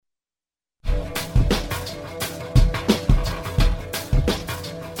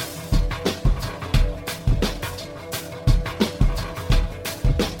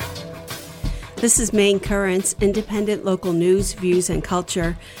This is Maine Currents, independent local news, views, and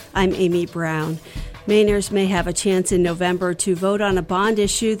culture. I'm Amy Brown. Mainers may have a chance in November to vote on a bond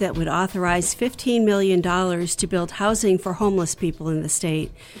issue that would authorize $15 million to build housing for homeless people in the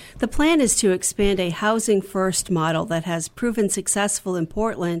state. The plan is to expand a housing first model that has proven successful in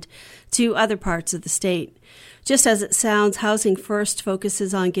Portland to other parts of the state. Just as it sounds, Housing First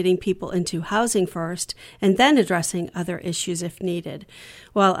focuses on getting people into housing first and then addressing other issues if needed.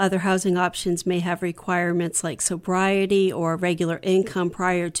 While other housing options may have requirements like sobriety or regular income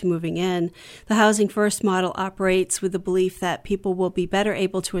prior to moving in, the Housing First model operates with the belief that people will be better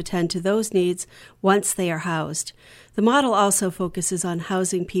able to attend to those needs once they are housed. The model also focuses on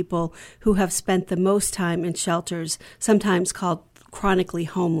housing people who have spent the most time in shelters, sometimes called chronically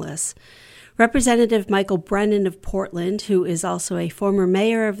homeless. Representative Michael Brennan of Portland, who is also a former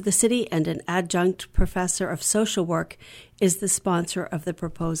mayor of the city and an adjunct professor of social work, is the sponsor of the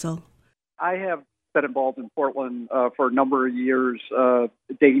proposal. I have been involved in Portland for a number of years,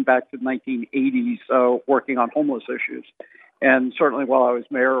 dating back to the 1980s, working on homeless issues. And certainly while I was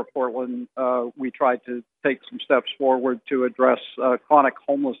mayor of Portland, we tried to take some steps forward to address chronic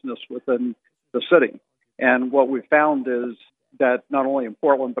homelessness within the city. And what we found is that not only in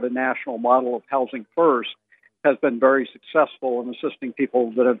Portland, but a national model of Housing First has been very successful in assisting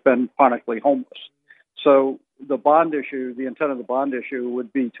people that have been chronically homeless. So the bond issue, the intent of the bond issue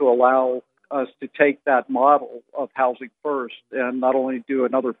would be to allow us to take that model of Housing First and not only do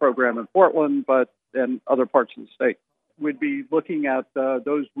another program in Portland, but in other parts of the state. We'd be looking at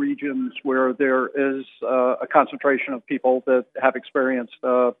those regions where there is a concentration of people that have experienced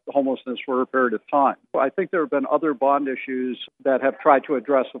homelessness for a period of time. I think there have been other bond issues that have tried to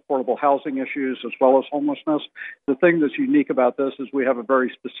address affordable housing issues as well as homelessness. The thing that's unique about this is we have a very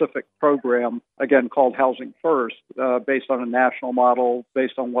specific program, again, called Housing First, based on a national model,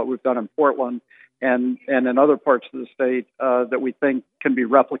 based on what we've done in Portland and in other parts of the state that we think can be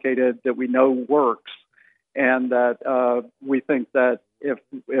replicated, that we know works. And that we think that if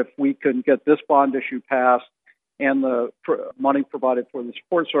we can get this bond issue passed and the money provided for the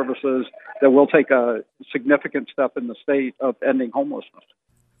support services, that we'll take a significant step in the state of ending homelessness.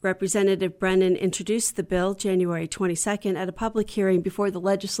 Representative Brennan introduced the bill January 22nd at a public hearing before the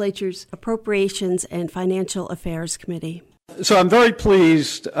legislature's Appropriations and Financial Affairs Committee. So I'm very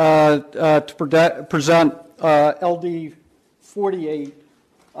pleased to present LD 48.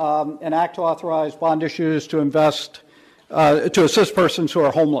 An act to authorize bond issues to invest, to assist persons who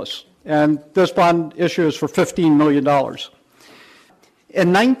are homeless. And this bond issue is for $15 million.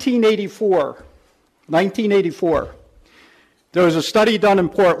 In 1984, there was a study done in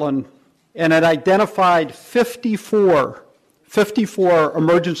Portland, and it identified 54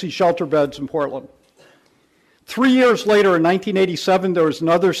 emergency shelter beds in Portland. 3 years later, in 1987, there was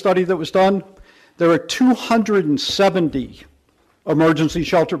another study that was done. There were 270 emergency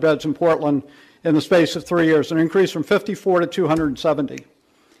shelter beds in Portland in the space of 3 years, an increase from 54 to 270.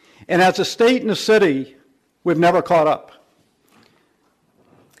 And as a state and a city, we've never caught up.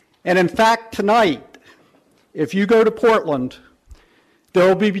 And in fact, tonight, if you go to Portland, there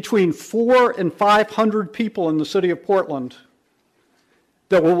will be between 400 and 500 people in the city of Portland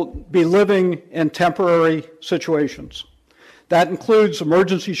that will be living in temporary situations. That includes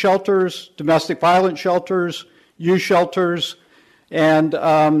emergency shelters, domestic violence shelters, youth shelters, and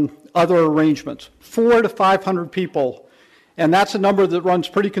other arrangements. 400 to 500 people, and that's a number that runs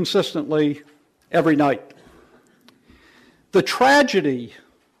pretty consistently every night. The tragedy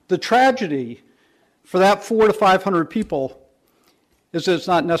for that 400 to 500 people is that it's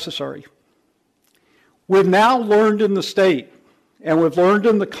not necessary. We've now learned in the state, and we've learned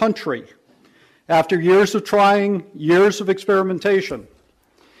in the country, after years of trying, years of experimentation,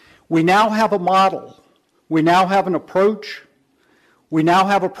 we now have a model, we now have an approach, we now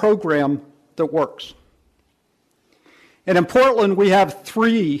have a program that works. And in Portland, we have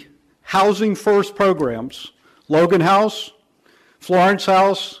 3 Housing First programs, Logan House, Florence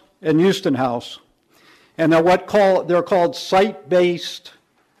House, and Houston House. And they're called site-based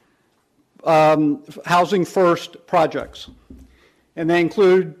Housing First projects. And they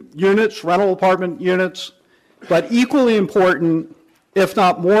include units, rental apartment units, but equally important, if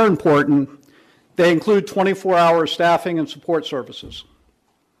not more important, they include 24-hour staffing and support services.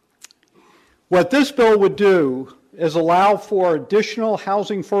 What this bill would do is allow for additional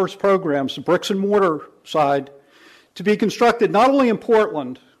Housing First programs, the bricks and mortar side, to be constructed not only in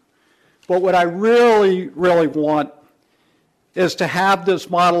Portland, but what I really, really want is to have this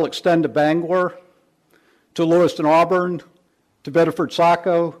model extend to Bangor, to Lewiston Auburn, to Bedford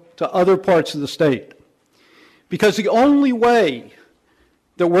Saco, to other parts of the state. Because the only way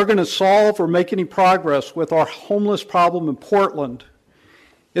that we're going to solve or make any progress with our homeless problem in Portland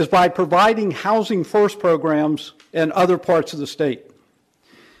is by providing housing first programs in other parts of the state.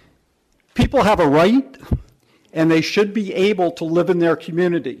 People have a right, and they should be able to live in their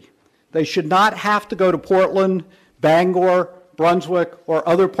community. They should not have to go to Portland, Bangor, Brunswick, or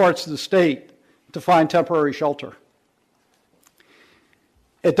other parts of the state to find temporary shelter.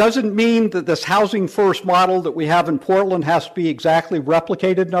 It doesn't mean that this housing first model that we have in Portland has to be exactly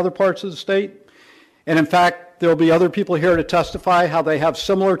replicated in other parts of the state. And in fact, there'll be other people here to testify how they have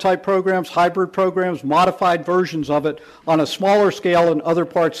similar type programs, hybrid programs, modified versions of it on a smaller scale in other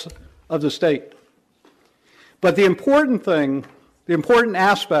parts of the state. But the important thing, the important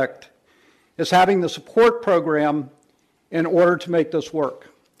aspect, is having the support program in order to make this work.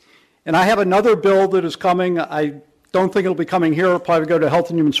 And I have another bill that is coming. I don't think it'll be coming here. It'll probably go to Health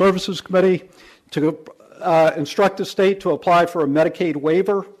and Human Services Committee to instruct the state to apply for a Medicaid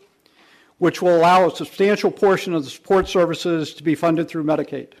waiver, which will allow a substantial portion of the support services to be funded through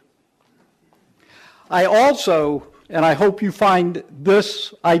Medicaid. I also, and I hope you find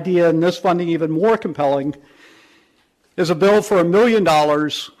this idea and this funding even more compelling, is a bill for $1 million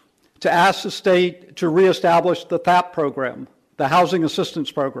to ask the state to reestablish the THAP program, the Housing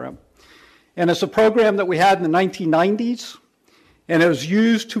Assistance Program. And it's a program that we had in the 1990s, and it was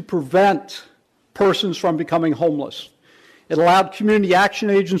used to prevent persons from becoming homeless. It allowed community action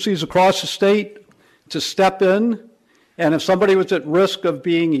agencies across the state to step in, and if somebody was at risk of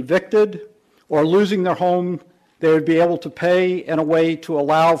being evicted or losing their home, they would be able to pay in a way to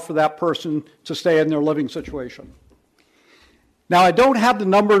allow for that person to stay in their living situation. Now, I don't have the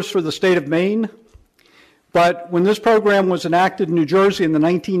numbers for the state of Maine, but when this program was enacted in New Jersey in the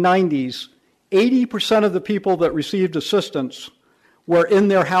 1990s, 80% of the people that received assistance were in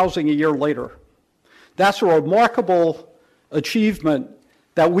their housing a year later. That's a remarkable achievement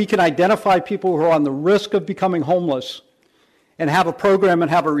that we can identify people who are on the risk of becoming homeless and have a program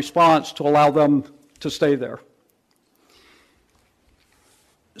and have a response to allow them to stay there.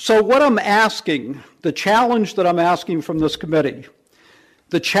 So what I'm asking, the challenge that I'm asking from this committee,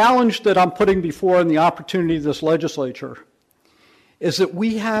 the challenge that I'm putting before and the opportunity of this legislature is that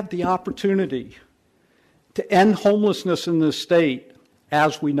we have the opportunity to end homelessness in this state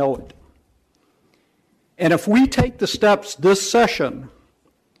as we know it. And if we take the steps this session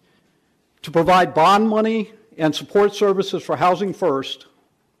to provide bond money and support services for Housing First,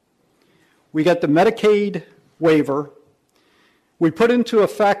 we get the Medicaid waiver, we put into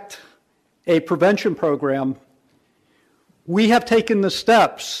effect a prevention program, we have taken the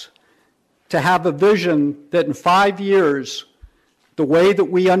steps to have a vision that in 5 years, the way that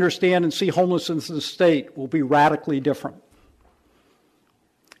we understand and see homelessness in the state will be radically different.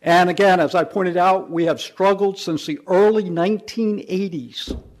 And again, as I pointed out, we have struggled since the early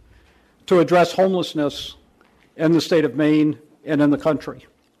 1980s to address homelessness in the state of Maine and in the country.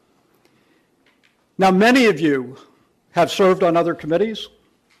 Now, many of you have served on other committees.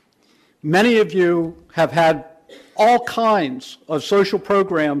 Many of you have had all kinds of social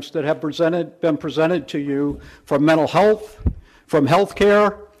programs that have been presented to you, from mental health, from health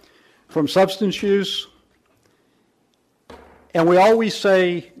care, from substance use. And we always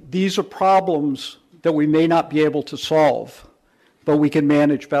say these are problems that we may not be able to solve, but we can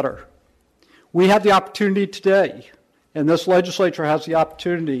manage better. We have the opportunity today, and this legislature has the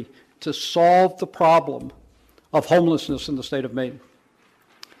opportunity to solve the problem of homelessness in the state of Maine.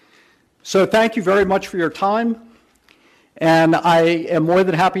 So thank you very much for your time, and I am more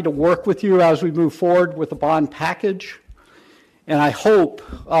than happy to work with you as we move forward with the bond package. And I hope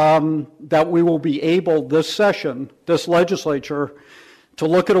that we will be able this session, this legislature, to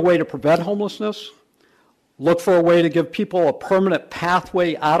look at a way to prevent homelessness, look for a way to give people a permanent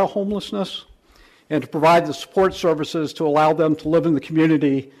pathway out of homelessness, and to provide the support services to allow them to live in the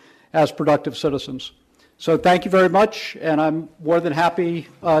community as productive citizens. So thank you very much, and I'm more than happy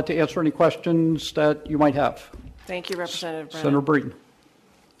to answer any questions that you might have. Thank you, Representative Brennan. Senator Breeden.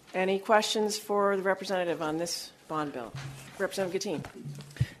 Any questions for the representative on this bond bill? Representative Guttine.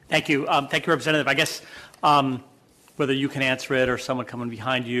 Thank you. Thank you, Representative. I guess whether you can answer it or someone coming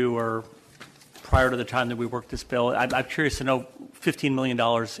behind you or prior to the time that we worked this bill, I'm curious to know $15 million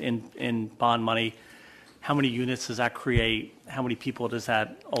in bond money. How many units does that create? How many people does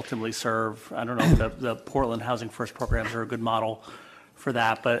that ultimately serve? I don't know if the Portland Housing First programs are a good model for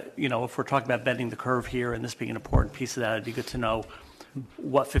that, but if we're talking about bending the curve here and this being an important piece of that, it'd be good to know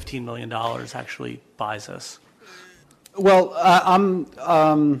what $15 million actually buys us. Well, I'm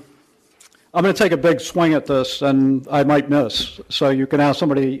going to take a big swing at this, and I might miss, so you can ask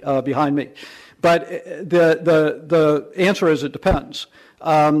somebody behind me. But the answer is it depends.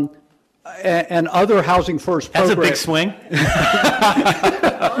 and other Housing First programs. That's a big swing.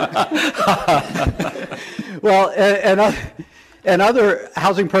 Well, and other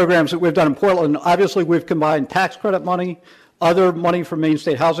housing programs that we've done in Portland, obviously we've combined tax credit money, other money from Maine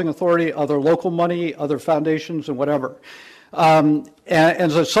State Housing Authority, other local money, other foundations, and whatever. And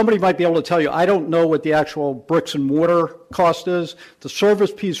so somebody might be able to tell you, I don't know what the actual bricks and mortar cost is. The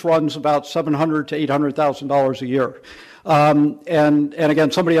service piece runs about $700,000 to $800,000 a year. And again,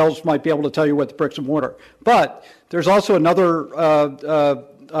 somebody else might be able to tell you what the bricks and mortar. But there's also another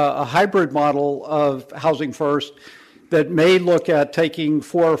a hybrid model of Housing First that may look at taking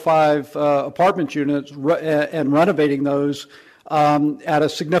 4 or 5 apartment units and renovating those at a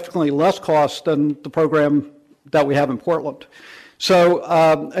significantly less cost than the program that we have in Portland. So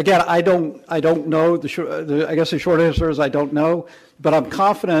again, I don't know. I guess the short answer is I don't know. But I'm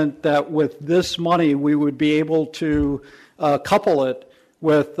confident that with this money, we would be able to couple it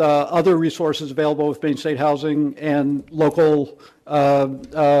with other resources available with Maine State Housing and local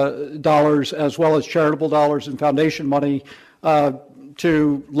dollars, as well as charitable dollars and foundation money,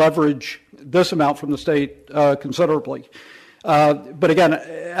 to leverage this amount from the state considerably. But again,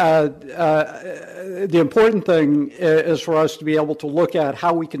 the important thing is for us to be able to look at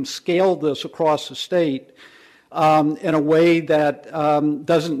how we can scale this across the state in a way that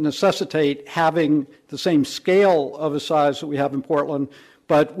doesn't necessitate having the same scale of a size that we have in Portland,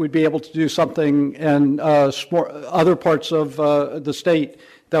 but we'd be able to do something in other parts of the state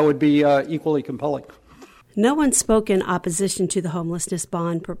that would be equally compelling. No one spoke in opposition to the homelessness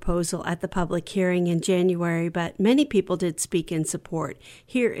bond proposal at the public hearing in January, but many people did speak in support.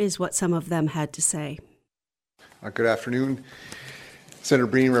 Here is what some of them had to say. Good afternoon. Senator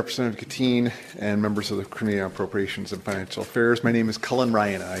Breen, Representative Katine, and members of the Committee on Appropriations and Financial Affairs. My name is Cullen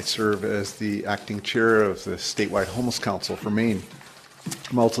Ryan. I serve as the acting chair of the Statewide Homeless Council for Maine.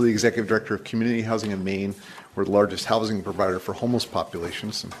 I'm also the executive director of Community Housing in Maine. We're the largest housing provider for homeless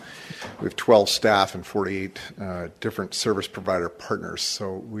populations. And we have 12 staff and 48 different service provider partners.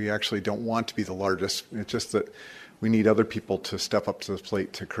 So we actually don't want to be the largest. It's just that we need other people to step up to the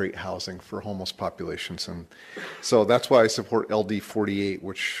plate to create housing for homeless populations. And so that's why I support LD 48,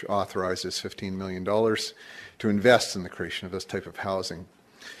 which authorizes $15 million to invest in the creation of this type of housing.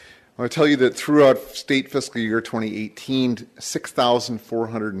 I want to tell you that throughout state fiscal year 2018,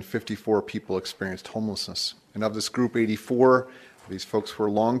 6,454 people experienced homelessness. And of this group, 84 of these folks were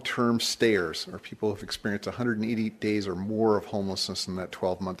long-term stayers, or people who have experienced 180 days or more of homelessness in that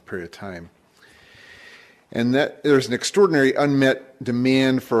 12-month period of time. And that there's an extraordinary unmet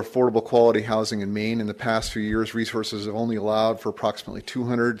demand for affordable quality housing in Maine. In the past few years, resources have only allowed for approximately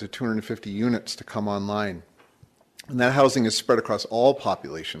 200 to 250 units to come online. And that housing is spread across all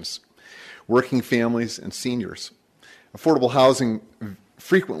populations, working families and seniors. Affordable housing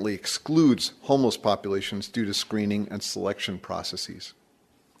frequently excludes homeless populations due to screening and selection processes.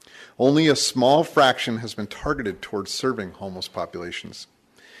 Only a small fraction has been targeted towards serving homeless populations.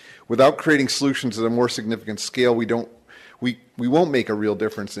 Without creating solutions at a more significant scale, we won't make a real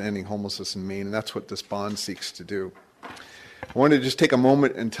difference in ending homelessness in Maine, and that's what this bond seeks to do. I want to just take a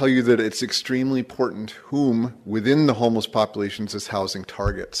moment and tell you that it's extremely important whom within the homeless populations is housing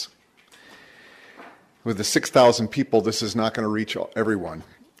targets. With the 6,000 people, this is not going to reach everyone.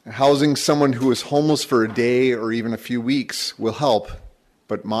 Housing someone who is homeless for a day or even a few weeks will help,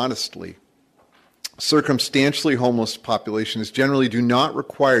 but modestly. Circumstantially homeless populations generally do not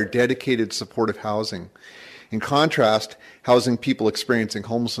require dedicated supportive housing. In contrast, housing people experiencing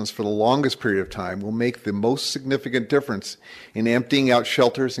homelessness for the longest period of time will make the most significant difference in emptying out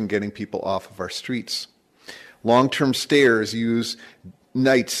shelters and getting people off of our streets. Long-term stayers use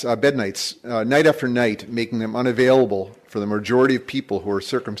bed nights, night after night, making them unavailable for the majority of people who are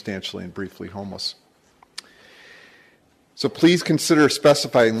circumstantially and briefly homeless. So please consider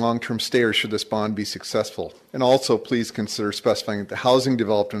specifying long-term stayers should this bond be successful. And also please consider specifying that the housing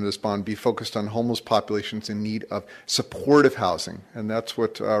developed in this bond be focused on homeless populations in need of supportive housing. And that's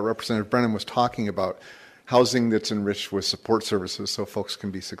what Representative Brennan was talking about, housing that's enriched with support services so folks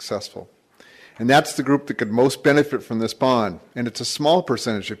can be successful. And that's the group that could most benefit from this bond. And it's a small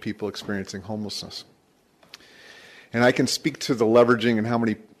percentage of people experiencing homelessness. And I can speak to the leveraging and how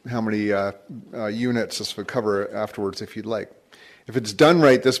many units this would cover afterwards if you'd like. If it's done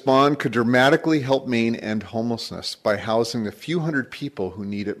right, this bond could dramatically help Maine end homelessness by housing the few hundred people who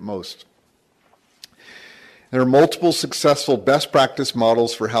need it most. There are multiple successful best practice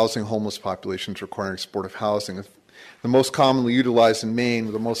models for housing homeless populations requiring supportive housing. The most commonly utilized in Maine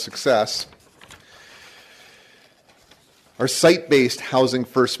with the most success are site-based housing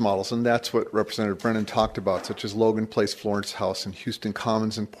first models, and that's what Representative Brennan talked about, such as Logan Place Florence House and Houston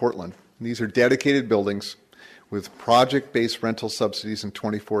Commons in Portland. And these are dedicated buildings with project-based rental subsidies and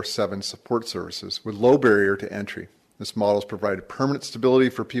 24/7 support services with low barrier to entry. This model has provided permanent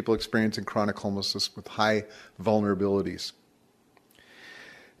stability for people experiencing chronic homelessness with high vulnerabilities.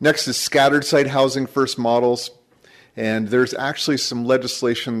 Next is scattered site housing first models. And there's actually some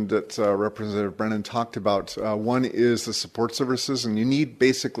legislation that Representative Brennan talked about. One is the support services, and you need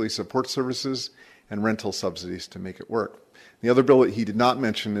basically support services and rental subsidies to make it work. The other bill that he did not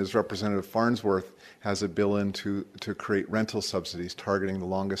mention is Representative Farnsworth has a bill in to create rental subsidies targeting the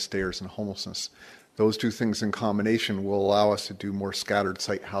longest stayers in homelessness. Those two things in combination will allow us to do more scattered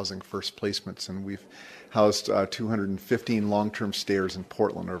site housing first placements, and we've housed 215 long-term stayers in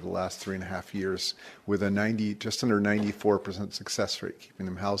Portland over the last 3.5 years with a just under 94% success rate, keeping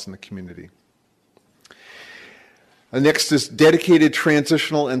them housed in the community. Next is dedicated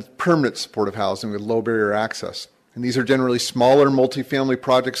transitional and permanent supportive housing with low barrier access. And these are generally smaller multifamily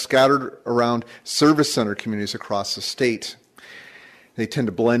projects scattered around service center communities across the state. They tend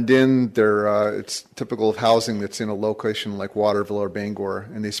to blend in. It's typical of housing that's in a location like Waterville or Bangor,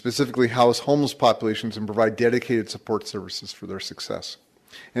 and they specifically house homeless populations and provide dedicated support services for their success.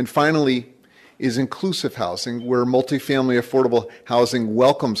 And finally is inclusive housing, where multifamily affordable housing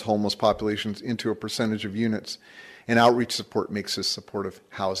welcomes homeless populations into a percentage of units, and outreach support makes this supportive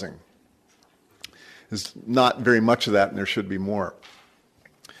housing. There's not very much of that, and there should be more.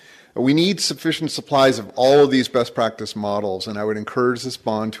 We need sufficient supplies of all of these best practice models, and I would encourage this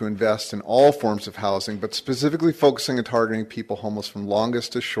bond to invest in all forms of housing, but specifically focusing and targeting people homeless from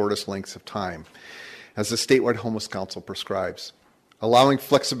longest to shortest lengths of time, as the Statewide Homeless Council prescribes. Allowing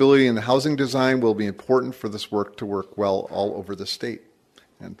flexibility in the housing design will be important for this work to work well all over the state.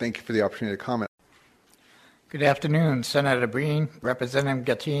 And thank you for the opportunity to comment. Good afternoon, Senator Breen, Representative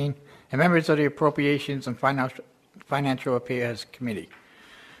Gattin, and members of the Appropriations and Financial Affairs Committee.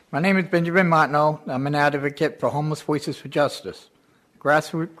 My name is Benjamin Martineau. I'm an advocate for Homeless Voices for Justice, a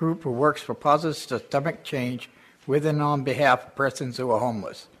grassroots group who works for positive systemic change with and on behalf of persons who are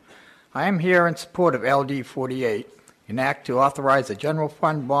homeless. I am here in support of LD 48, an act to authorize a general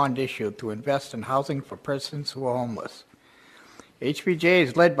fund bond issue to invest in housing for persons who are homeless. HVJ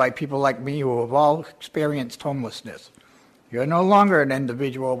is led by people like me who have all experienced homelessness. You're no longer an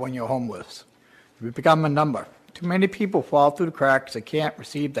individual when you're homeless. You become a number. Too many people fall through the cracks and can't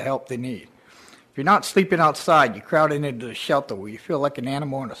receive the help they need. If you're not sleeping outside, you're crowded into the shelter where you feel like an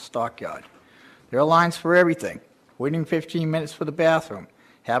animal in a stockyard. There are lines for everything. Waiting 15 minutes for the bathroom.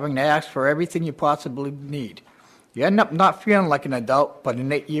 Having to ask for everything you possibly need. You end up not feeling like an adult, but an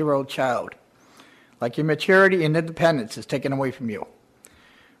 8-year-old child. Like your maturity and independence is taken away from you.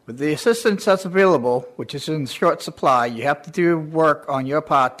 With the assistance that's available, which is in short supply, you have to do work on your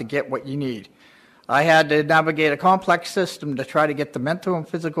part to get what you need. I had to navigate a complex system to try to get the mental and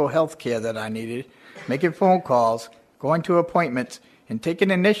physical health care that I needed, making phone calls, going to appointments, and taking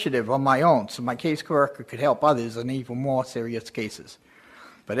initiative on my own so my caseworker could help others in even more serious cases.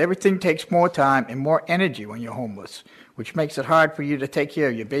 But everything takes more time and more energy when you're homeless, which makes it hard for you to take care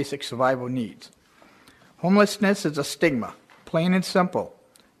of your basic survival needs. Homelessness is a stigma, plain and simple.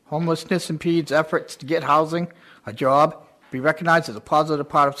 Homelessness impedes efforts to get housing, a job, be recognized as a positive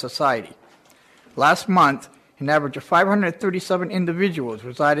part of society. Last month, an average of 537 individuals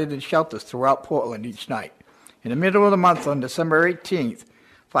resided in shelters throughout Portland each night. In the middle of the month, on December 18th,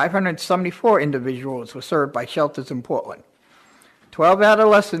 574 individuals were served by shelters in Portland. 12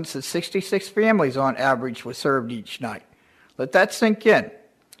 adolescents and 66 families on average were served each night. Let that sink in.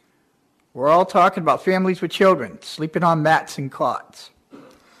 We're all talking about families with children sleeping on mats and cots.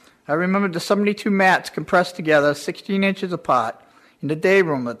 I remember the 72 mats compressed together 16 inches apart in the day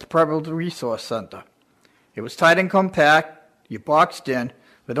room at the Preble Resource Center. It was tight and compact, you boxed in,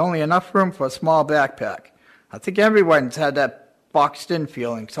 with only enough room for a small backpack. I think everyone's had that boxed in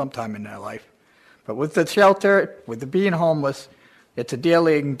feeling sometime in their life. But with the shelter, with the being homeless, it's a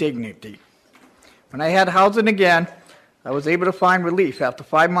daily indignity. When I had housing again, I was able to find relief after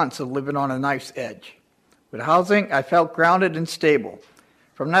 5 months of living on a knife's edge. With housing, I felt grounded and stable.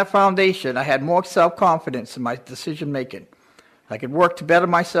 From that foundation, I had more self-confidence in my decision-making. I could work to better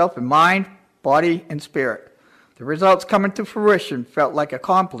myself in mind, body, and spirit. The results coming to fruition felt like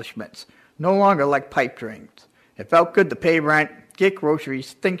accomplishments, no longer like pipe dreams. It felt good to pay rent, get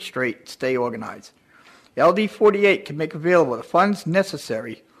groceries, think straight, stay organized. LD 48 can make available the funds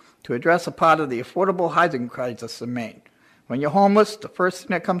necessary to address a part of the affordable housing crisis in Maine. When you're homeless, the first thing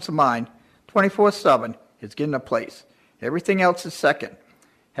that comes to mind, 24/7, is getting a place. Everything else is second.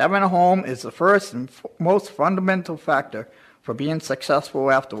 Having a home is the first and most fundamental factor for being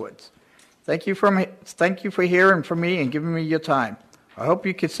successful afterwards. Thank you for hearing from me and giving me your time. I hope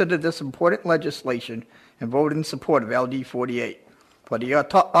you consider this important legislation and vote in support of LD 48 for the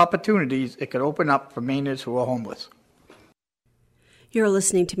opportunities it could open up for Mainers who are homeless. You're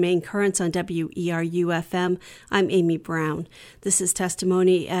listening to Maine Currents on WERU-FM. I'm Amy Brown. This is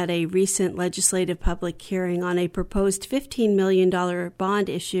testimony at a recent legislative public hearing on a proposed $15 million bond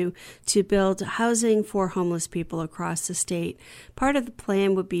issue to build housing for homeless people across the state. Part of the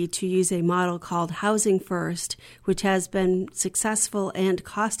plan would be to use a model called Housing First, which has been successful and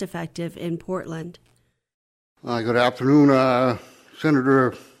cost-effective in Portland. Good afternoon,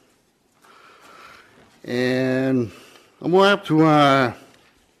 Senator. And I'm going to have to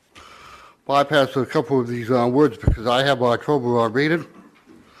bypass a couple of these words because I have trouble reading.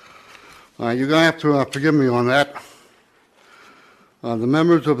 You're going to have to forgive me on that. The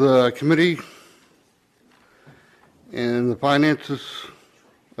members of the committee and the finances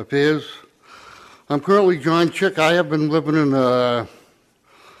affairs. I'm currently John Chick. I have been living in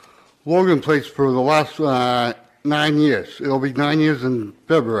Logan Place for the last 9 years. It'll be 9 years in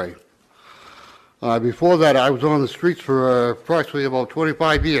February. Before that, I was on the streets for approximately about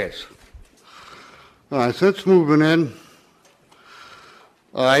 25 years. Since moving in,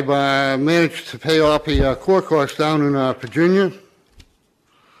 I've managed to pay off a court course down in Virginia.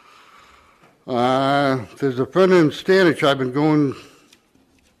 There's a friend in Stanage I've been going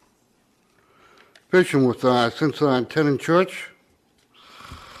fishing with since attending church.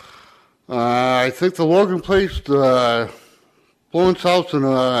 I think the Logan Place, the Florence House,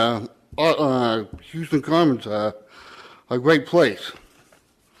 and Houston Commons are a great place.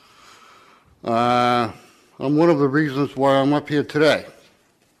 I'm one of the reasons why I'm up here today.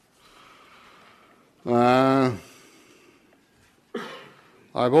 I've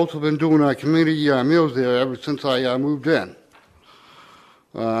also been doing community meals there ever since I moved in.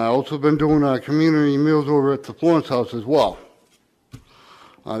 I've also been doing community meals over at the Florence House as well.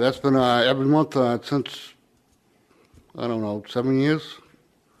 That's been every month since, 7 years.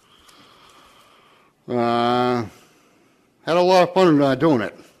 Had a lot of fun doing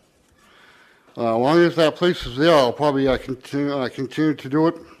it. As long as that place is there, I'll probably continue to do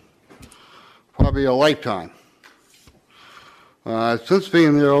it. Probably a lifetime. Since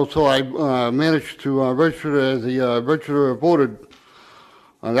being there, also, I managed to register as a registered voter.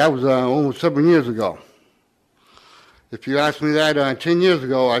 That was almost 7 years ago. If you asked me that 10 years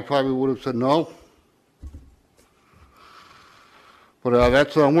ago, I probably would have said no. But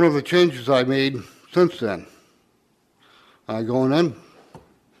that's one of the changes I made since then. Going in.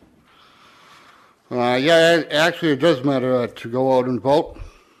 Actually, it does matter to go out and vote.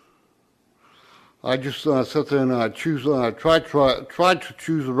 I just sit there and try to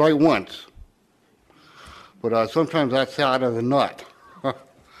choose the right ones. But sometimes that's harder than not.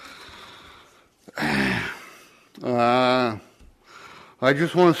 I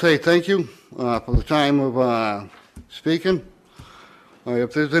just want to say thank you for the time of speaking.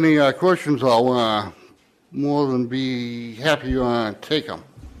 If there's any questions, I'll more than be happy to take them.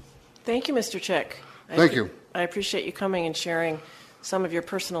 Thank you, Mr. Chick. Thank you. I appreciate you coming and sharing some of your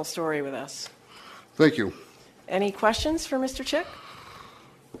personal story with us. Thank you. Any questions for Mr. Chick?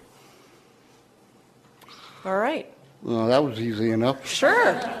 All right. Well, that was easy enough.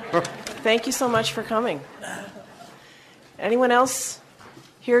 Sure. Thank you so much for coming. Anyone else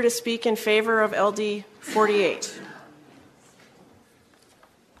here to speak in favor of LD 48?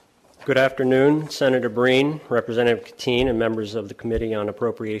 Good afternoon, Senator Breen, Representative Katine, and members of the Committee on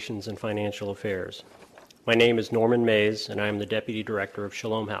Appropriations and Financial Affairs. My name is Norman Mays, and I am the Deputy Director of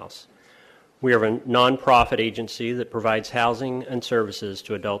Shalom House. We are a nonprofit agency that provides housing and services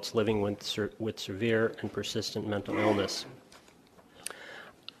to adults living with severe and persistent mental illness.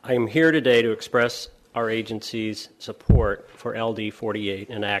 I am here today to express our agency's support for LD 48,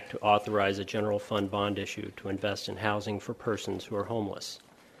 an act to authorize a general fund bond issue to invest in housing for persons who are homeless.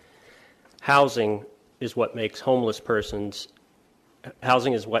 Housing is what homeless persons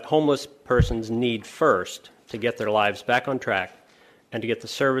need first to get their lives back on track and to get the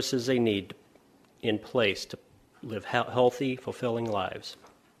services they need in place to live healthy, fulfilling lives.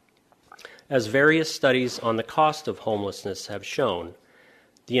 As various studies on the cost of homelessness have shown,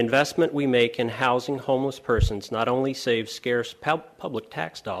 the investment we make in housing homeless persons not only saves scarce public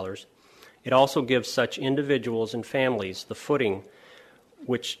tax dollars, it also gives such individuals and families the footing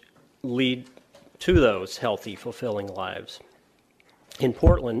which lead to those healthy, fulfilling lives. In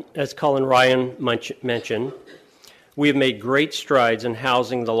Portland, as Cullen Ryan mentioned, we have made great strides in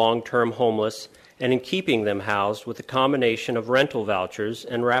housing the long-term homeless and in keeping them housed with a combination of rental vouchers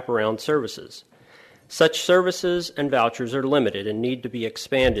and wraparound services. Such services and vouchers are limited and need to be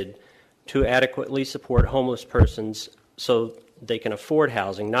expanded to adequately support homeless persons so they can afford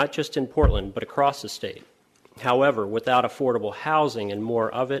housing, not just in Portland, but across the state. However, without affordable housing and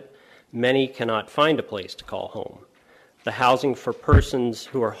more of it, many cannot find a place to call home. The housing for persons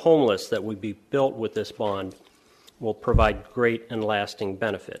who are homeless that would be built with this bond will provide great and lasting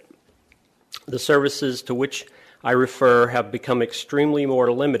benefit. The services to which I refer have become extremely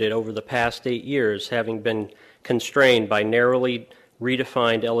more limited over the past 8 years, having been constrained by narrowly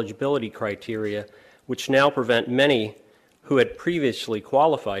redefined eligibility criteria, which now prevent many who had previously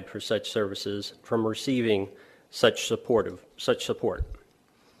qualified for such services from receiving such support.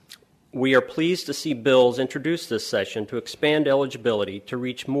 We are pleased to see bills introduced this session to expand eligibility to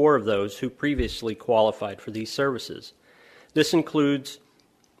reach more of those who previously qualified for these services. This includes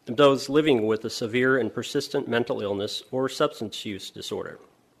those living with a severe and persistent mental illness or substance use disorder,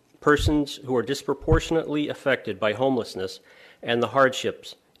 persons who are disproportionately affected by homelessness and the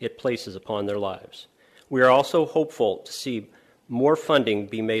hardships it places upon their lives. We are also hopeful to see more funding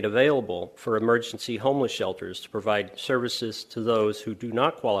be made available for emergency homeless shelters to provide services to those who do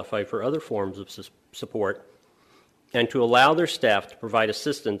not qualify for other forms of support, and to allow their staff to provide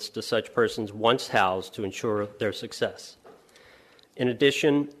assistance to such persons once housed to ensure their success. In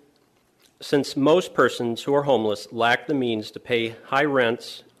addition, since most persons who are homeless lack the means to pay high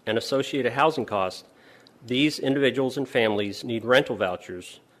rents and associated housing costs, these individuals and families need rental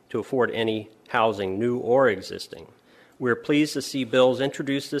vouchers to afford any housing, new or existing. We are pleased to see bills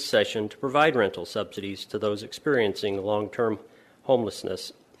introduced this session to provide rental subsidies to those experiencing long-term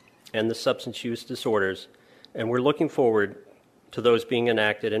homelessness and the substance use disorders, and we're looking forward to those being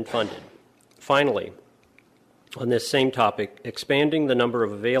enacted and funded. Finally, on this same topic, expanding the number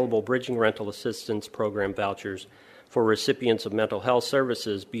of available Bridging Rental Assistance Program vouchers for recipients of mental health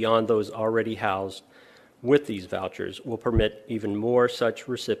services beyond those already housed with these vouchers will permit even more such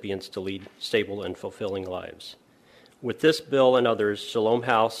recipients to lead stable and fulfilling lives. With this bill and others, Shalom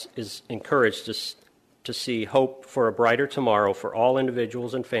House is encouraged to see hope for a brighter tomorrow for all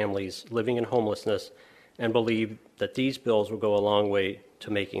individuals and families living in homelessness, and believe that these bills will go a long way to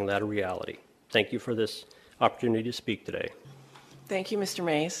making that a reality. Thank you for this opportunity to speak today. Thank you, Mr.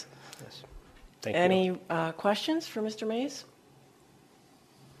 Mays. Yes. Thank you. Any questions for Mr. Mays?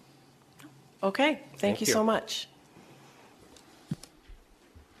 Okay, thank you so much.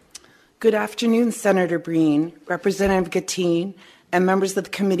 Good afternoon, Senator Breen, Representative Gattin, and members of the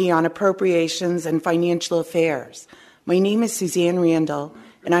Committee on Appropriations and Financial Affairs. My name is Suzanne Randall,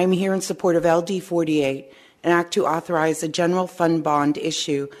 and I am here in support of LD 48, an act to authorize a general fund bond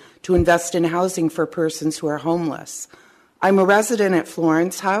issue to invest in housing for persons who are homeless. I'm a resident at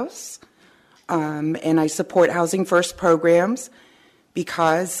Florence House, and I support Housing First programs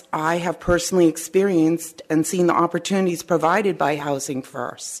because I have personally experienced and seen the opportunities provided by Housing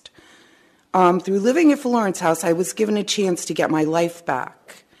First. Through living at Florence House, I was given a chance to get my life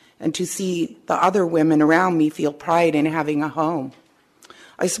back and to see the other women around me feel pride in having a home.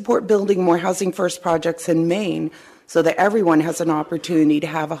 I support building more Housing First projects in Maine so that everyone has an opportunity to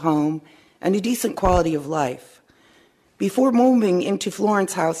have a home and a decent quality of life. Before moving into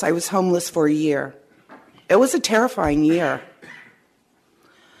Florence House, I was homeless for a year. It was a terrifying year.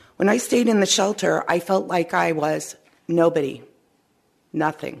 When I stayed in the shelter, I felt like I was nobody,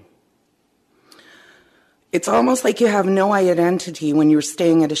 nothing. It's almost like you have no identity when you're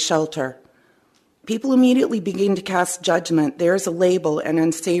staying at a shelter. People immediately begin to cast judgment. There's a label, an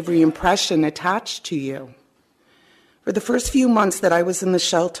unsavory impression attached to you. For the first few months that I was in the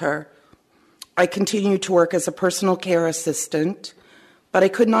shelter, I continued to work as a personal care assistant, but I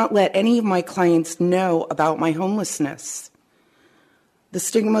could not let any of my clients know about my homelessness. The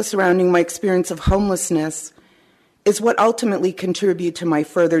stigma surrounding my experience of homelessness is what ultimately contributed to my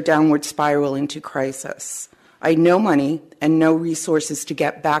further downward spiral into crisis. I had no money and no resources to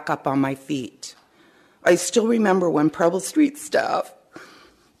get back up on my feet. I still remember when Preble Street staff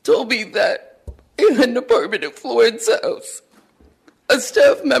told me that in an apartment at Florence House, a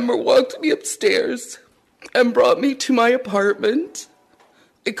staff member walked me upstairs and brought me to my apartment.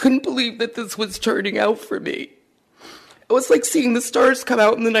 I couldn't believe that this was turning out for me. It was like seeing the stars come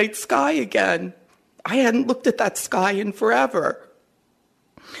out in the night sky again. I hadn't looked at that sky in forever.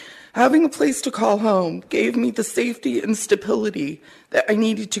 Having a place to call home gave me the safety and stability that I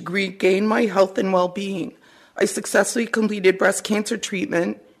needed to regain my health and well-being. I successfully completed breast cancer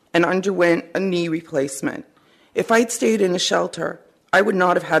treatment and underwent a knee replacement. If I'd stayed in a shelter, I would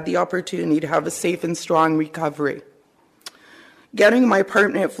not have had the opportunity to have a safe and strong recovery. Getting my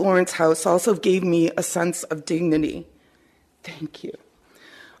apartment at Florence House also gave me a sense of dignity. Thank you.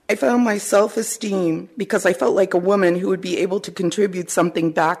 I found my self-esteem because I felt like a woman who would be able to contribute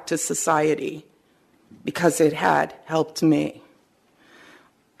something back to society, because it had helped me.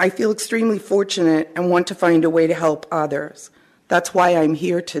 I feel extremely fortunate and want to find a way to help others. That's why I'm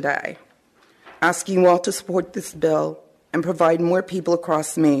here today, asking you all to support this bill and provide more people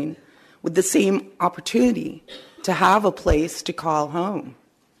across Maine with the same opportunity to have a place to call home.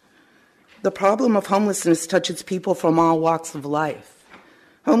 The problem of homelessness touches people from all walks of life.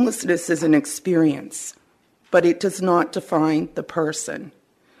 Homelessness is an experience, but it does not define the person.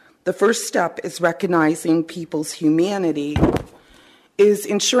 The first step is recognizing people's humanity, is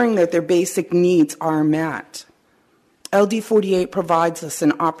ensuring that their basic needs are met. LD 48 provides us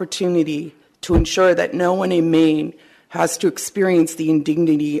an opportunity to ensure that no one in Maine has to experience the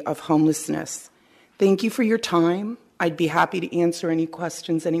indignity of homelessness. Thank you for your time. I'd be happy to answer any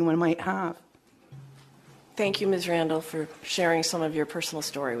questions anyone might have. Thank you, Ms. Randall, for sharing some of your personal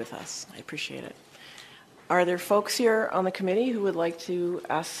story with us. I appreciate it. Are there folks here on the committee who would like to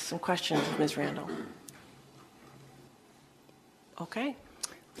ask some questions of Ms. Randall? Okay.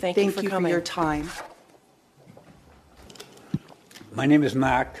 Thank you for coming. For your time. My name is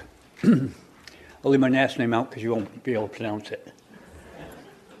Mark. I'll leave my last name out because you won't be able to pronounce it.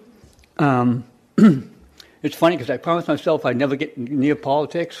 It's funny because I promised myself I'd never get near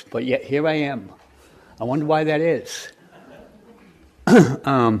politics, but yet here I am. I wonder why that is.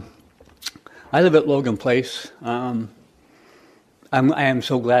 I live at Logan Place. I am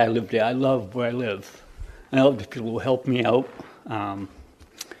so glad I live there. I love where I live. And I love the people who help me out.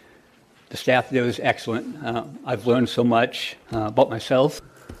 The staff there is excellent. I've learned so much about myself.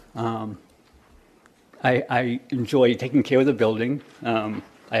 I enjoy taking care of the building. I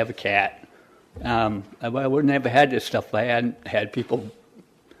have a cat. I would never had this stuff if I hadn't had people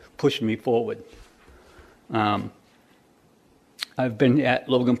pushing me forward. I've been at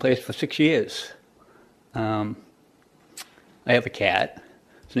Logan Place for 6 years. I have a cat.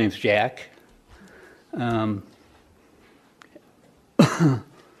 His name's Jack. I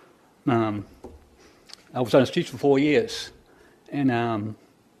was on the streets for 4 years, and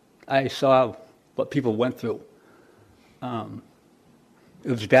I saw what people went through. It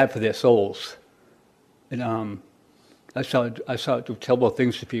was bad for their souls. And I saw it do terrible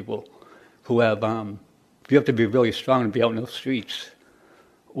things to people who have, you have to be really strong to be out in those streets,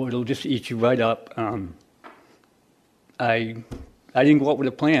 or it'll just eat you right up. I didn't go out with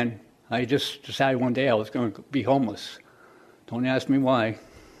a plan. I just decided one day I was going to be homeless. Don't ask me why.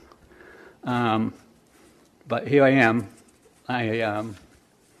 But here I am. I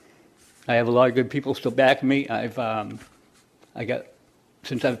have a lot of good people still backing me.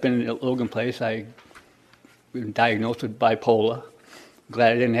 Since I've been at Logan Place, I've been diagnosed with bipolar.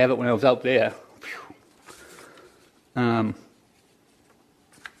 Glad I didn't have it when I was out there.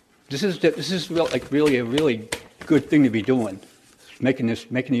 This is really a really good thing to be doing, making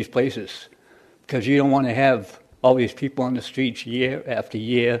these places, because you don't want to have all these people on the streets year after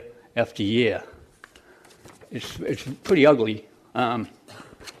year after year. It's pretty ugly, and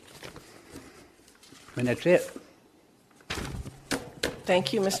that's it.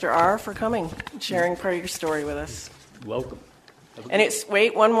 Thank you, Mr. R., for coming and sharing part of your story with us. You're welcome. And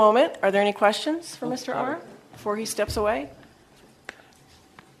wait one moment. Are there any questions for Mr. R. before he steps away?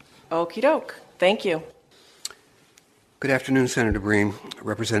 Okie doke. Thank you. Good afternoon, Senator Breen,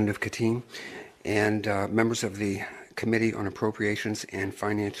 Representative Katine, and members of the Committee on Appropriations and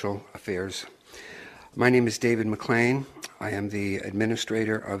Financial Affairs. My name is David McLean. I am the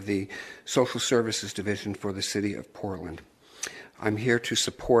administrator of the Social Services Division for the City of Portland. I'm here to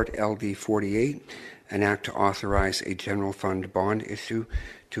support LD 48, an act to authorize a general fund bond issue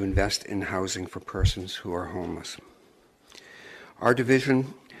to invest in housing for persons who are homeless. Our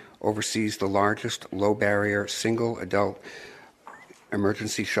division oversees the largest low-barrier single-adult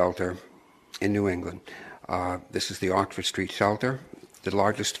emergency shelter in New England. This is the Oxford Street Shelter, the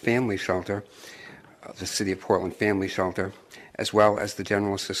largest family shelter, the City of Portland Family Shelter, as well as the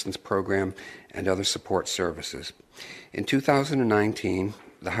General Assistance Program and other support services. In 2019,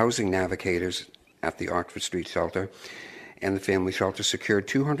 the housing navigators at the Oxford Street Shelter and the Family Shelter secured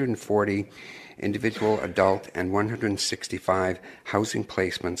 240 individual, adult, and 165 housing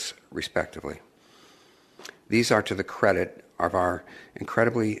placements, respectively. These are to the credit of our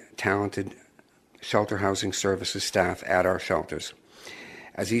incredibly talented shelter housing services staff at our shelters.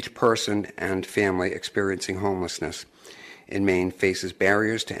 As each person and family experiencing homelessness in Maine faces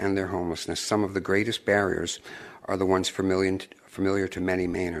barriers to end their homelessness, some of the greatest barriers are the ones familiar to many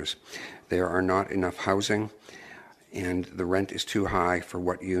Mainers. There are not enough housing and the rent is too high for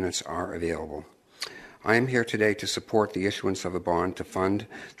what units are available. I am here today to support the issuance of a bond to fund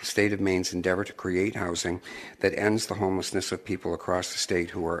the state of Maine's endeavor to create housing that ends the homelessness of people across the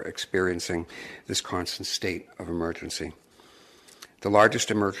state who are experiencing this constant state of emergency. The largest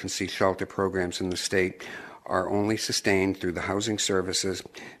emergency shelter programs in the state are only sustained through the housing services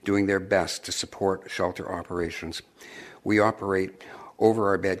doing their best to support shelter operations. We operate over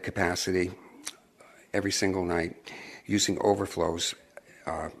our bed capacity every single night, using overflows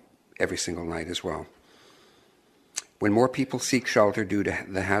every single night as well. When more people seek shelter due to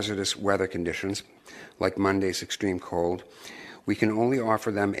the hazardous weather conditions, like Monday's extreme cold, we can only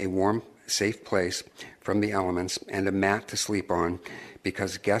offer them a warm, safe place from the elements and a mat to sleep on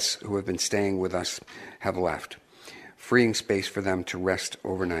because guests who have been staying with us have left, freeing space for them to rest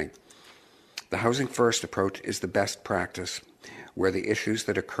overnight. The Housing First approach is the best practice, where the issues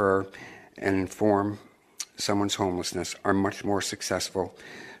that occur and inform someone's homelessness are much more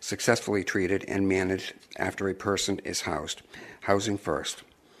successfully treated and managed after a person is housed. Housing First.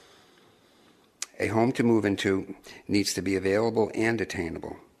 A home to move into needs to be available and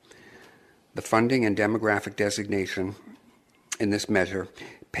attainable. The funding and demographic designation in this measure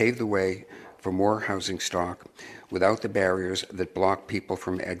pave the way for more housing stock without the barriers that block people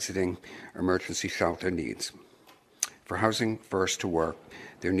from exiting emergency shelter needs. For Housing First to work,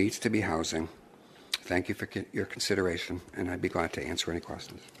 there needs to be housing. Thank you for your consideration, and I'd be glad to answer any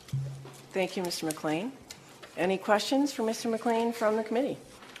questions. Thank you, Mr. McLean. Any questions for Mr. McLean from the committee?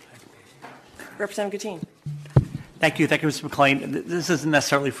 Representative Gattin. Thank you, Mr. McLean. This isn't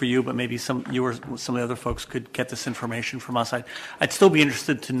necessarily for you, but maybe you or some of the other folks could get this information from us. I'd still be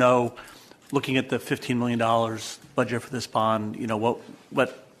interested to know, looking at the $15 million budget for this bond,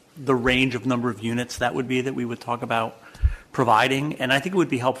 what the range of number of units that would be that we would talk about providing. And I think it would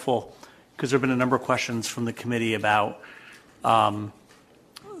be helpful, because there have been a number of questions from the committee about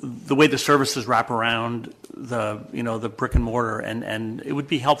the way the services wrap around the brick and mortar, and it would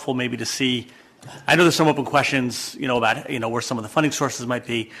be helpful maybe to see. I know there's some open questions, about where some of the funding sources might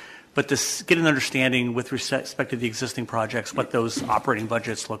be, but to get an understanding with respect to the existing projects, what those operating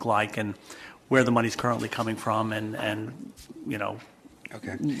budgets look like, and where the money's currently coming from, and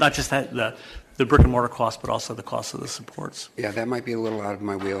okay, not just that the brick and mortar cost, but also the cost of the supports. Yeah, that might be a little out of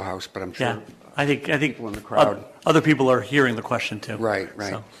my wheelhouse, but I'm sure. Yeah, I think people in the crowd, other people are hearing the question too. Right.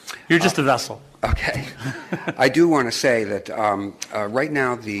 So you're just a vessel. Okay. I do want to say that right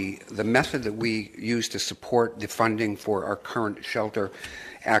now the method that we use to support the funding for our current shelter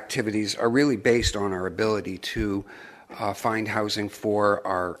activities are really based on our ability to find housing for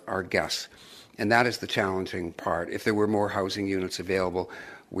our guests. And that is the challenging part. If there were more housing units available,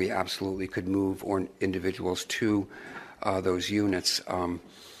 we absolutely could move individuals to those units.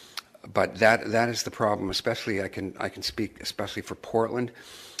 But that is the problem. Especially, I can speak especially for Portland.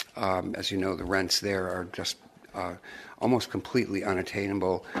 As you know, the rents there are just almost completely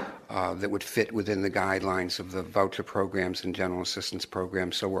unattainable that would fit within the guidelines of the voucher programs and general assistance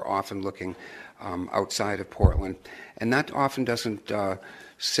programs. So we're often looking outside of Portland. And that often doesn't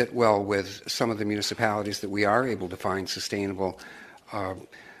sit well with some of the municipalities that we are able to find sustainable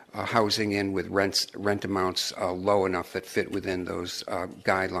housing in with rent amounts low enough that fit within those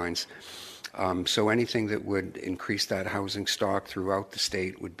guidelines. So anything that would increase that housing stock throughout the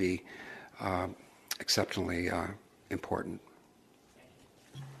state would be exceptionally important.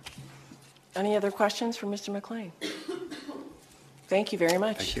 Any other questions for Mr. McLean? Thank you very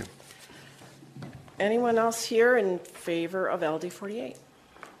much. Thank you. Anyone else here in favor of LD 48?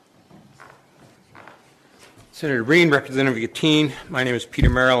 Senator Breen, Representative Gattin. My name is Peter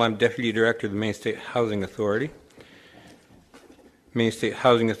Merrill. I'm Deputy Director of the Maine State Housing Authority. Maine State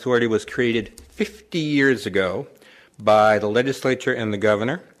Housing Authority was created 50 years ago by the legislature and the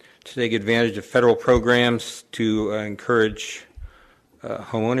governor to take advantage of federal programs to encourage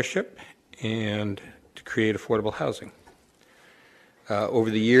home ownership and to create affordable housing.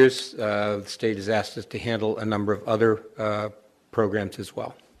 Over the years, the state has asked us to handle a number of other programs as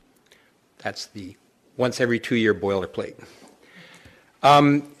well. That's the once every 2-year boilerplate.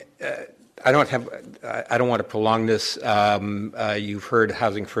 I don't want to prolong this. You've heard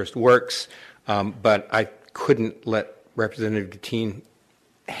Housing First works, but I couldn't let Representative Gattin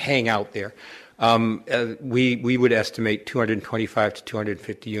hang out there. We would estimate 225 to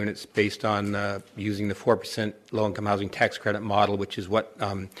 250 units based on using the 4% low-income housing tax credit model, which is what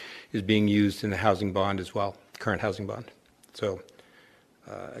is being used in the housing bond as well, current housing bond. So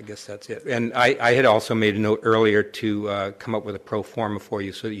I guess that's it. And I had also made a note earlier to come up with a pro forma for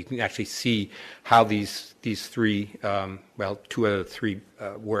you so that you can actually see how these three, 2 out of 3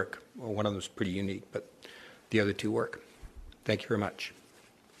 work. Well, one of them is pretty unique, but the other two work. Thank you very much.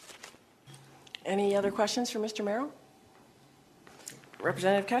 Any other questions for Mr. Merrill?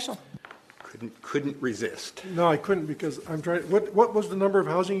 Representative Keschel. Couldn't resist. No, I couldn't because I'm trying. What was the number of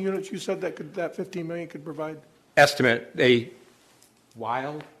housing units you said that 15 million could provide? Estimate a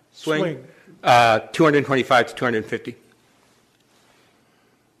wild swing. 225 to 250.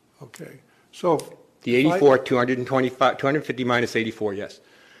 Okay, so the 84, 225, 250 minus 84. Yes.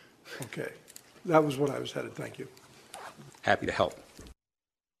 Okay, that was what I was headed. Thank you. Happy to help.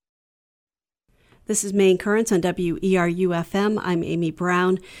 This is Maine Currents on WERU-FM. I'm Amy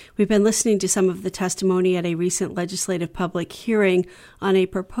Brown. We've been listening to some of the testimony at a recent legislative public hearing on a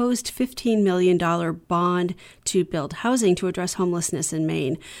proposed $15 million bond to build housing to address homelessness in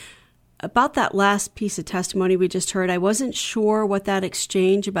Maine. About that last piece of testimony we just heard, I wasn't sure what that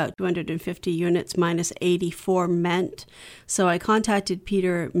exchange about 250 units minus 84 meant, so I contacted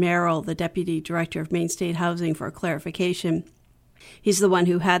Peter Merrill, the Deputy Director of Maine State Housing, for clarification. He's the one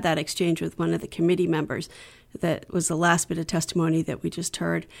who had that exchange with one of the committee members. That was the last bit of testimony that we just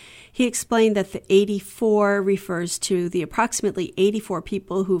heard. He explained that the 84 refers to the approximately 84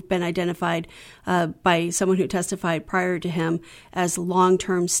 people who've been identified by someone who testified prior to him as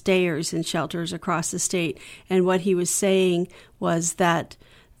long-term stayers in shelters across the state. And what he was saying was that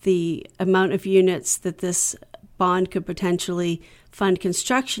the amount of units that this bond could potentially fund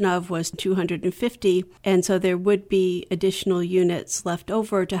construction of was 250, and so there would be additional units left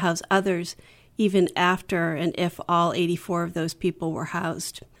over to house others even after and if all 84 of those people were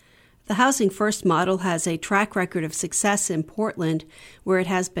housed. The Housing First model has a track record of success in Portland, where it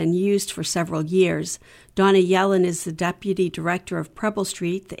has been used for several years. Donna Yellen is the Deputy Director of Preble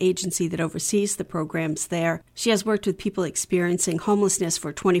Street, the agency that oversees the programs there. She has worked with people experiencing homelessness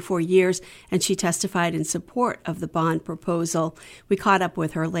for 24 years, and she testified in support of the bond proposal. We caught up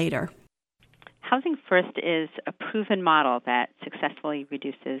with her later. Housing First is a proven model that successfully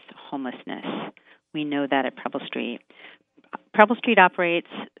reduces homelessness. We know that at Preble Street. Preble Street operates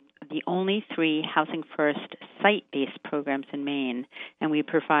the only 3 Housing First site-based programs in Maine, and we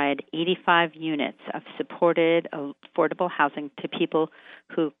provide 85 units of supported, affordable housing to people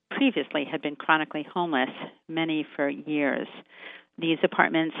who previously had been chronically homeless, many for years. These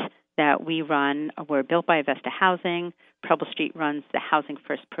apartments that we run were built by Avesta Housing. Preble Street runs the Housing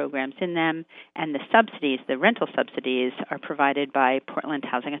First programs in them, and the subsidies, the rental subsidies, are provided by Portland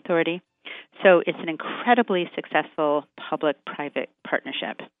Housing Authority. So it's an incredibly successful public-private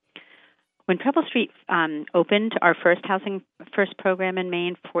partnership. When Preble Street opened our first Housing First program in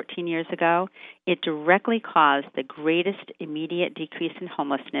Maine 14 years ago, it directly caused the greatest immediate decrease in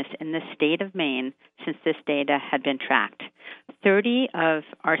homelessness in the state of Maine since this data had been tracked. 30 of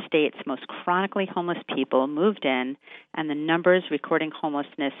our state's most chronically homeless people moved in, and the numbers recording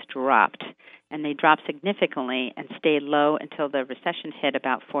homelessness dropped. And they dropped significantly and stayed low until the recession hit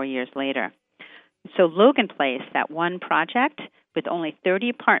about 4 years later. So Logan Place, that one project with only 30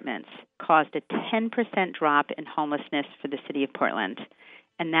 apartments, caused a 10% drop in homelessness for the city of Portland,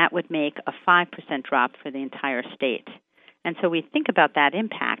 and that would make a 5% drop for the entire state. And so we think about that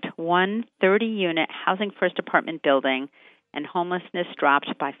impact. One 30-unit Housing First apartment building, and homelessness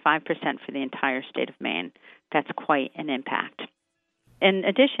dropped by 5% for the entire state of Maine. That's quite an impact. In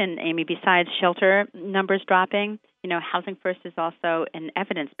addition, Amy, besides shelter numbers dropping, Housing First is also an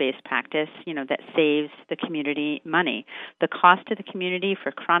evidence-based practice, that saves the community money. The cost to the community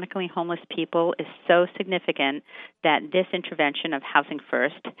for chronically homeless people is so significant that this intervention of Housing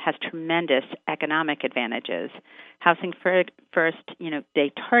First has tremendous economic advantages. Housing First,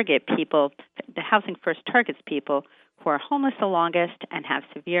 they target people, the Housing First targets people who are homeless the longest and have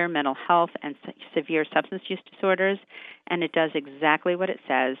severe mental health and severe substance use disorders, and it does exactly what it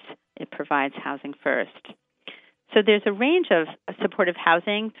says. It provides Housing First. So there's a range of supportive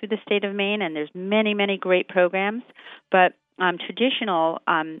housing through the state of Maine, and there's many, many great programs, but traditional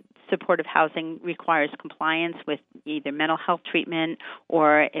supportive housing requires compliance with either mental health treatment,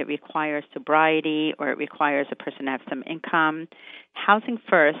 or it requires sobriety, or it requires a person to have some income. Housing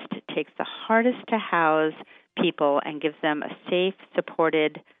First takes the hardest to house people and gives them a safe,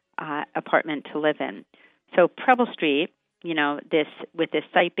 supported apartment to live in. So Preble Street, with this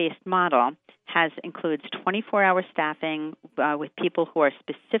site-based model, includes 24-hour staffing with people who are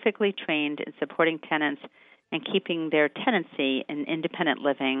specifically trained in supporting tenants and keeping their tenancy and independent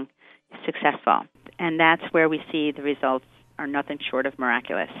living successful. And that's where we see the results are nothing short of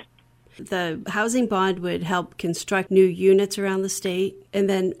miraculous. The housing bond would help construct new units around the state, and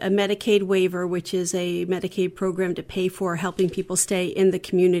then a Medicaid waiver, which is a Medicaid program to pay for helping people stay in the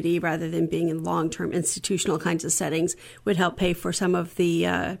community rather than being in long-term institutional kinds of settings, would help pay for some of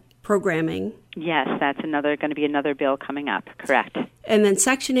the programming. Yes, that's going to be another bill coming up, correct. And then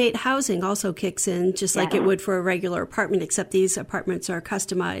Section 8 housing also kicks in, just like it would for a regular apartment, except these apartments are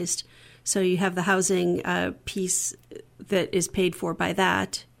customized. So you have the housing piece that is paid for by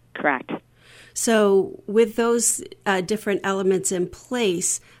that. Correct. So with those different elements in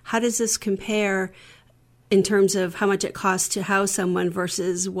place, how does this compare in terms of how much it costs to house someone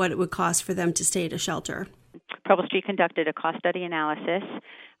versus what it would cost for them to stay at a shelter? Preble Street conducted a cost study analysis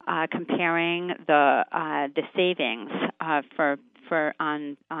comparing the savings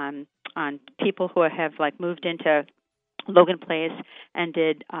on people who have moved into Logan Place and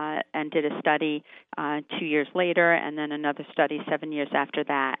did a study 2 years later, and then another study 7 years after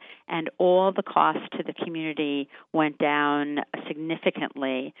that. And all the costs to the community went down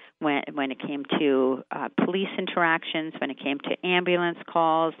significantly when it came to police interactions, when it came to ambulance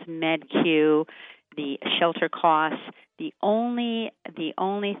calls, med-Q, the shelter costs. The only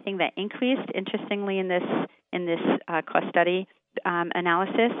thing that increased, interestingly, in this cost study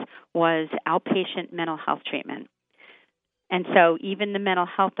analysis was outpatient mental health treatment. And so even the mental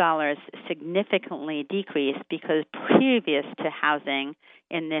health dollars significantly decreased because previous to housing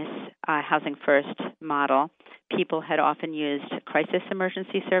in this Housing First model, people had often used crisis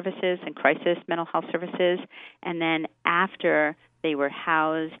emergency services and crisis mental health services. And then after they were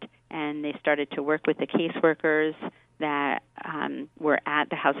housed and they started to work with the caseworkers that were at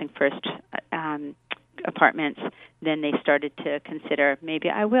the Housing First apartments, then they started to consider, maybe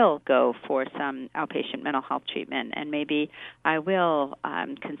I will go for some outpatient mental health treatment, and maybe I will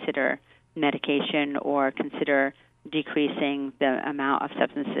consider medication or consider decreasing the amount of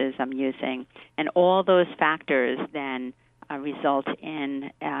substances I'm using. And all those factors then result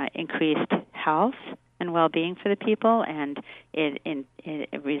in increased health and well-being for the people, and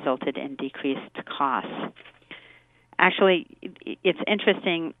it resulted in decreased costs. Actually, it's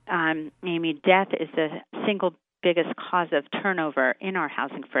interesting, Amy, death is the single biggest cause of turnover in our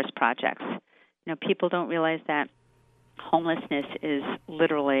Housing First projects. People don't realize that homelessness is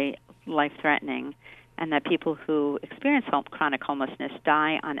literally life-threatening, and that people who experience chronic homelessness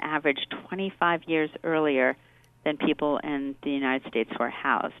die on average 25 years earlier than people in the United States who are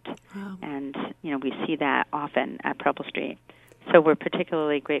housed. Wow. And, we see that often at Preble Street. So we're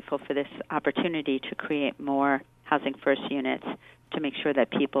particularly grateful for this opportunity to create more Housing First units to make sure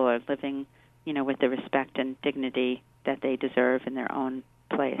that people are living, with the respect and dignity that they deserve in their own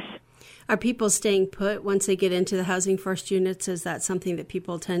place. Are people staying put once they get into the Housing First units? Is that something that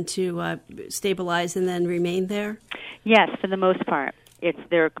people tend to stabilize and then remain there? Yes, for the most part.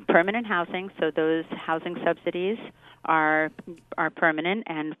 They're permanent housing, so those housing subsidies are permanent,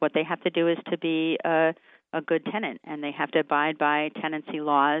 and what they have to do is to be a good tenant, and they have to abide by tenancy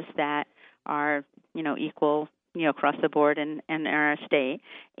laws that are, equal, across the board in our state.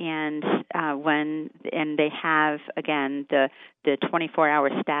 And they have, again, the 24-hour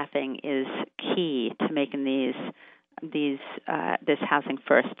staffing is key to making this Housing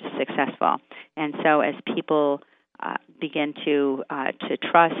First successful. And so as people begin to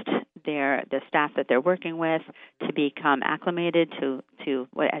trust the staff that they're working with, to become acclimated to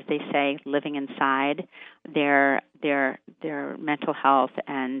what, as they say, living inside, their mental health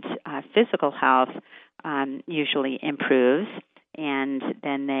and physical health usually improves, and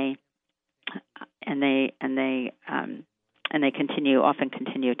then they often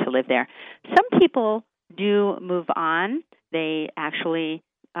continue to live there. Some people do move on. They actually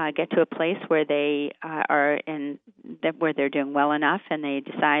get to a place where they where they're doing well enough, and they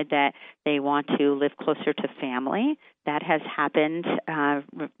decide that they want to live closer to family. That has happened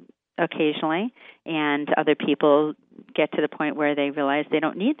occasionally, and other people get to the point where they realize they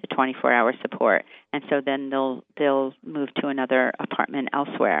don't need the 24-hour support, and so then they'll move to another apartment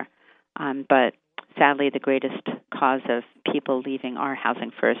elsewhere. But sadly, the greatest cause of people leaving our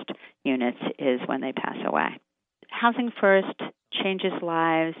Housing First units is when they pass away. Housing First changes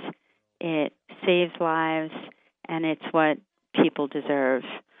lives, it saves lives, and it's what people deserve.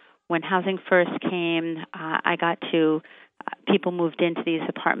 When Housing First came, people moved into these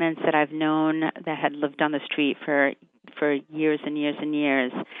apartments that I've known that had lived on the street for years and years and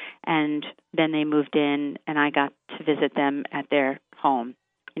years, and then they moved in, and I got to visit them at their home.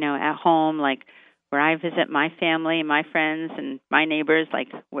 At home, like where I visit my family, my friends, and my neighbors, like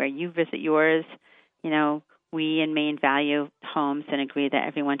where you visit yours. We in Maine value homes and agree that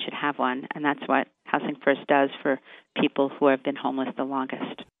everyone should have one, and that's what Housing First does for people who have been homeless the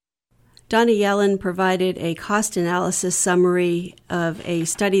longest. Donna Yellen provided a cost analysis summary of a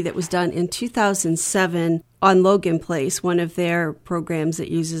study that was done in 2007 on Logan Place, one of their programs that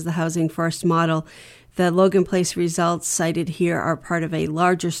uses the Housing First model. The Logan Place results cited here are part of a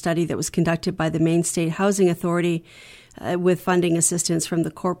larger study that was conducted by the Maine State Housing Authority with funding assistance from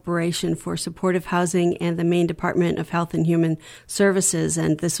the Corporation for Supportive Housing and the Maine Department of Health and Human Services.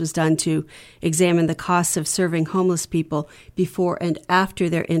 And this was done to examine the costs of serving homeless people before and after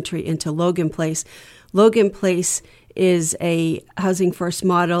their entry into Logan Place. Logan Place is a Housing First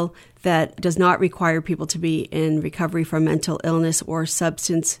model that does not require people to be in recovery from mental illness or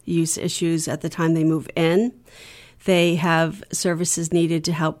substance use issues at the time they move in. They have services needed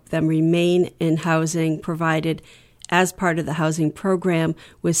to help them remain in housing provided as part of the housing program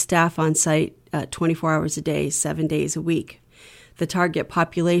with staff on site 24 hours a day, 7 days a week. The target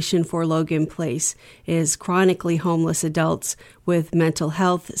population for Logan Place is chronically homeless adults with mental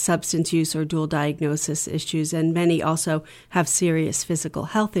health, substance use, or dual diagnosis issues, and many also have serious physical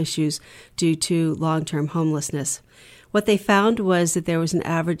health issues due to long-term homelessness. What they found was that there was an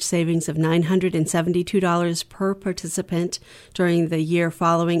average savings of $972 per participant during the year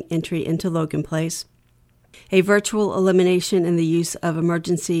following entry into Logan Place. A virtual elimination in the use of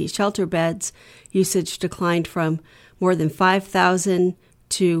emergency shelter beds. Usage declined from more than 5,000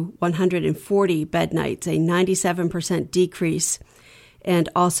 to 140 bed nights, a 97% decrease, and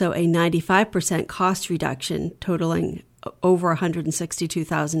also a 95% cost reduction, totaling over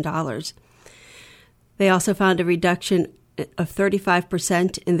 $162,000. They also found a reduction of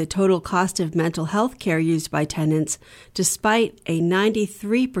 35% in the total cost of mental health care used by tenants, despite a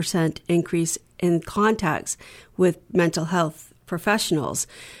 93% increase in contacts with mental health professionals.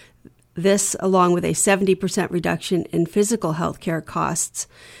 This, along with a 70% reduction in physical health care costs,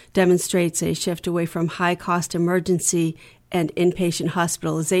 demonstrates a shift away from high-cost emergency and inpatient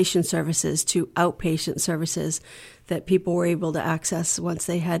hospitalization services to outpatient services that people were able to access once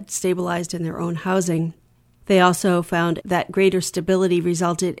they had stabilized in their own housing. They also found that greater stability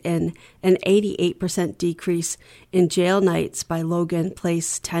resulted in an 88% decrease in jail nights by Logan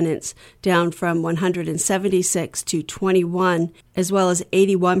Place tenants, down from 176 to 21, as well as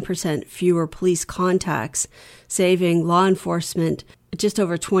 81% fewer police contacts, saving law enforcement just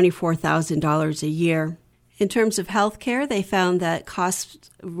over $24,000 a year. In terms of health care, they found that costs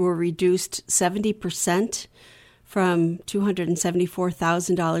were reduced 70%, from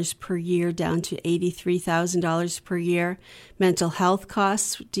 $274,000 per year down to $83,000 per year. Mental health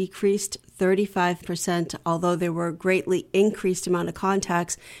costs decreased 35%, although there were greatly increased amount of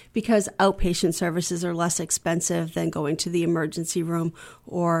contacts because outpatient services are less expensive than going to the emergency room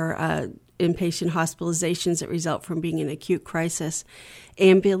or inpatient hospitalizations that result from being in acute crisis.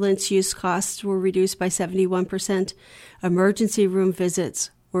 Ambulance use costs were reduced by 71%. Emergency room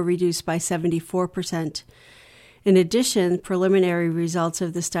visits were reduced by 74%. In addition, preliminary results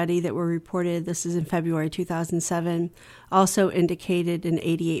of the study that were reported, this is in February 2007, also indicated an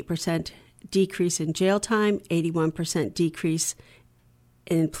 88% decrease in jail time, 81% decrease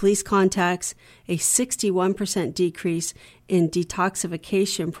in police contacts, a 61% decrease in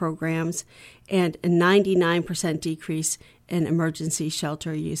detoxification programs, and a 99% decrease in emergency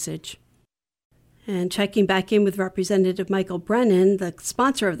shelter usage. And checking back in with Representative Michael Brennan, the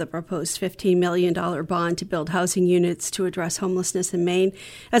sponsor of the proposed $15 million bond to build housing units to address homelessness in Maine.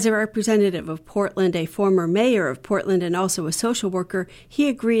 As a representative of Portland, a former mayor of Portland, and also a social worker, he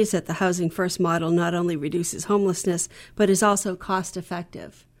agrees that the Housing First model not only reduces homelessness, but is also cost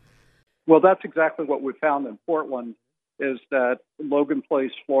effective. Well, that's exactly what we found in Portland, is that Logan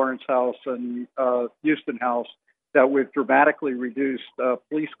Place, Florence House, and Houston House, that we've dramatically reduced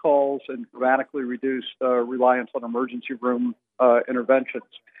police calls and dramatically reduced reliance on emergency room interventions.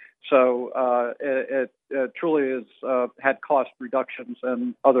 So it truly has had cost reductions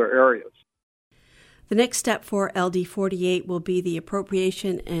in other areas. The next step for LD 48 will be the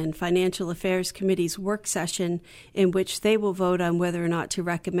Appropriation and Financial Affairs Committee's work session, in which they will vote on whether or not to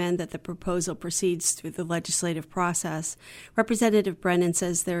recommend that the proposal proceeds through the legislative process. Representative Brennan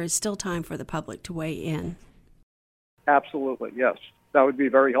says there is still time for the public to weigh in. Absolutely, yes. That would be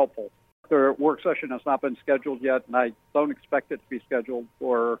very helpful. The work session has not been scheduled yet, and I don't expect it to be scheduled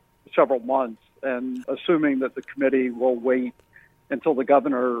for several months. And assuming that the committee will wait until the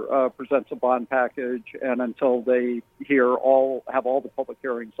governor presents a bond package and until they have all the public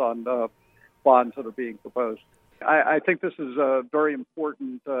hearings on bonds that are being proposed. I think this is a very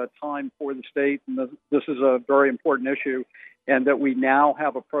important time for the state, and this is a very important issue, and that we now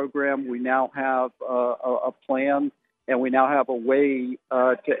have a program, we now have a plan, and we now have a way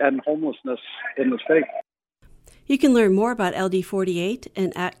to end homelessness in the state. You can learn more about LD48,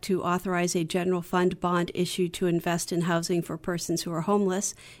 an act to authorize a general fund bond issued to invest in housing for persons who are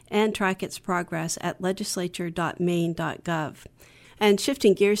homeless, and track its progress at legislature.maine.gov. And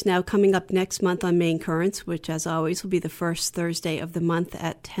shifting gears now, coming up next month on Maine Currents, which as always will be the first Thursday of the month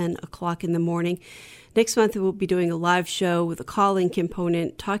at 10 o'clock in the morning. Next month, we'll be doing a live show with a call-in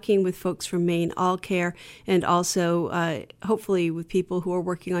component, talking with folks from Maine All Care, and also hopefully with people who are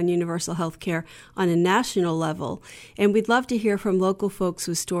working on universal health care on a national level. And we'd love to hear from local folks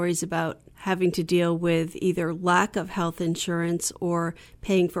with stories about having to deal with either lack of health insurance or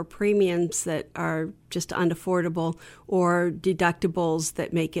paying for premiums that are just unaffordable or deductibles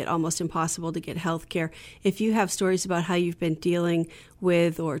that make it almost impossible to get health care. If you have stories about how you've been dealing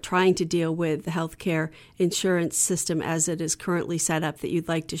with or trying to deal with the health care insurance system as it is currently set up that you'd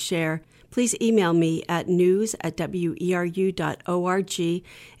like to share, please email me at news@weru.org,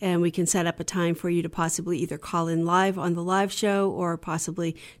 and we can set up a time for you to possibly either call in live on the live show or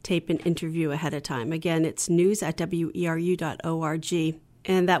possibly tape an interview ahead of time. Again, it's news@weru.org,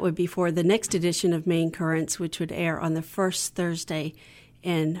 and that would be for the next edition of Maine Currents, which would air on the first Thursday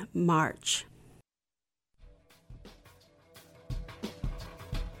in March.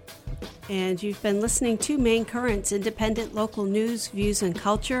 And you've been listening to Maine Currents, independent local news, views, and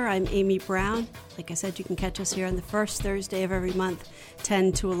culture. I'm Amy Brown. Like I said, you can catch us here on the first Thursday of every month,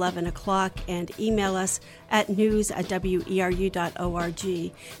 10 to 11 o'clock, and email us at news@weru.org.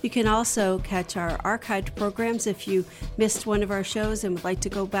 You can also catch our archived programs. If you missed one of our shows and would like to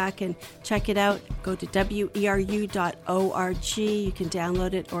go back and check it out, go to weru.org. You can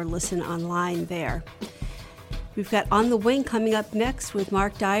download it or listen online there. We've got On the Wing coming up next with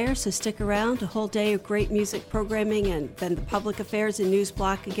Mark Dyer, so stick around. A whole day of great music programming, and then the public affairs and news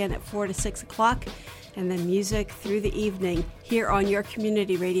block again at 4 to 6 o'clock, and then music through the evening here on your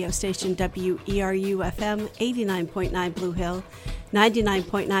community radio station, WERU-FM, 89.9 Blue Hill,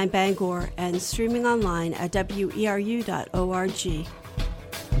 99.9 Bangor, and streaming online at weru.org.